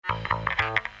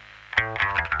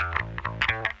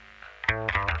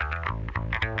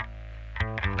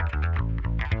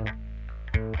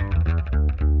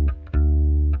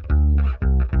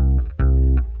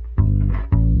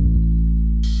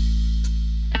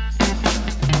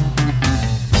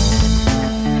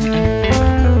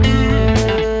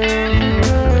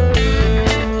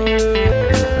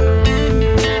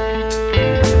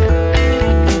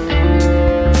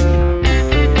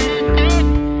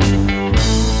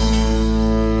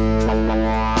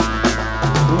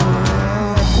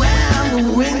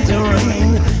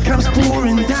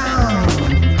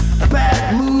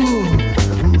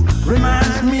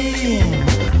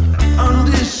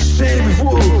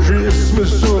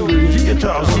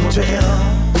2010.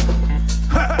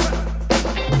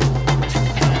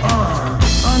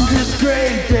 On this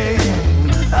great day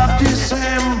of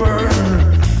December,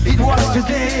 it was the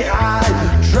day I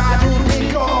tried to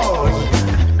be God,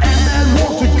 and that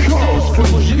was the cause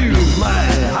for you, my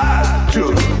heart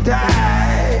to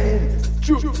die.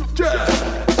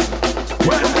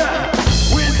 When the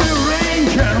winter rain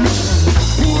comes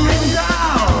pouring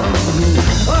down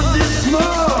on this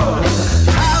small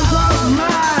house of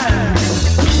mine,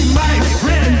 my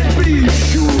friend, be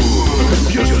sure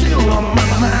you're still on my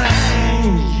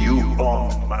mind. You on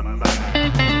my mind.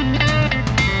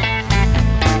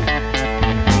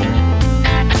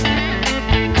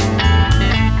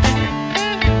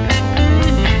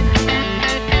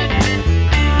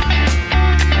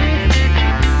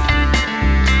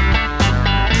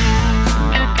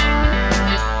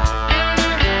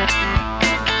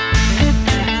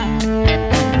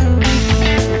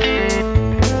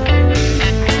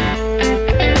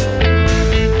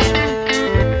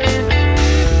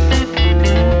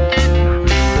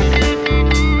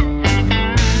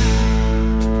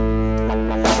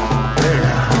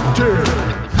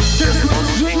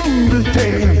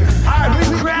 I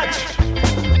regret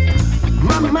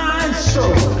my mind so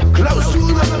close to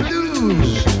the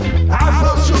blues. I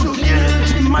felt so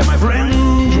guilty, my friend,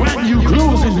 when you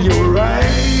close in your eyes.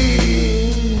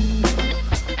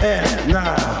 And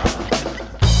now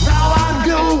I'm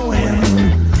going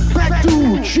back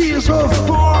to cheers of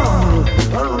form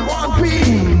and one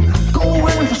being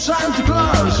going for Santa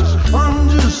Claus on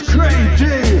this great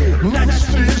day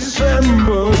next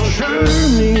December.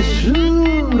 Journey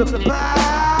through the past.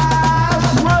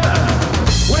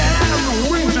 When the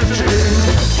winter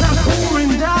comes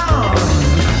pouring down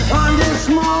on this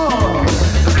small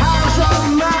house of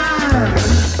mine,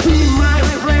 be my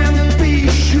friend, be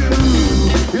sure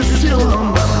you're still on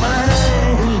my mind.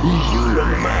 You're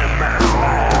on my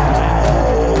mind.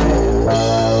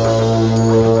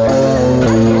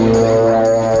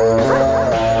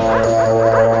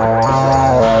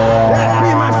 Be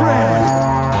my friend.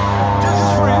 This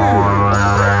is for you. The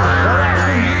last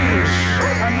few years,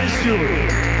 I miss you.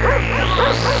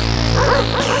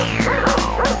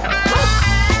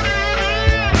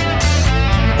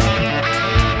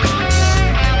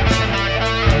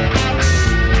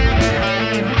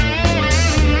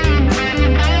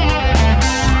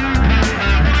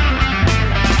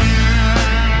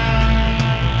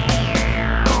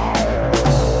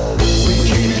 We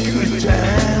keep good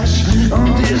times on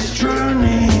this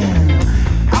journey.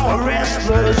 Our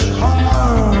restless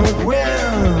heart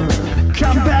will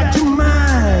come back to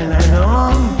mine. And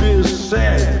on this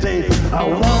sad day, I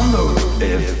wonder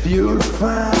if you'll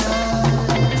find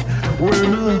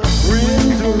when the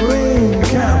winter rain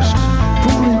comes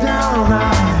pouring down, I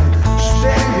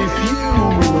stay with you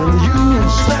and you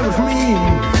stay with me.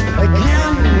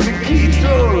 Again, we keep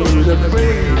those the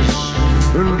bass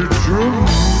and the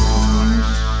drums.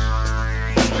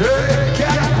 Hey,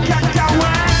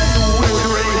 when the winter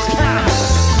rain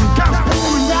comes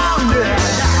pouring down there,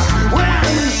 when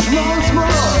it's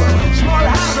small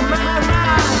house of mine,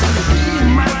 be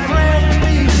my friend,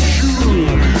 be sure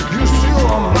you're still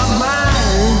on my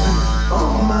mind,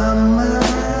 on my mind.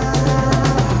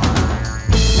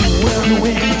 When the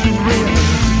winter rain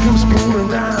comes pouring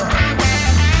down,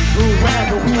 when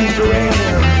the winter rain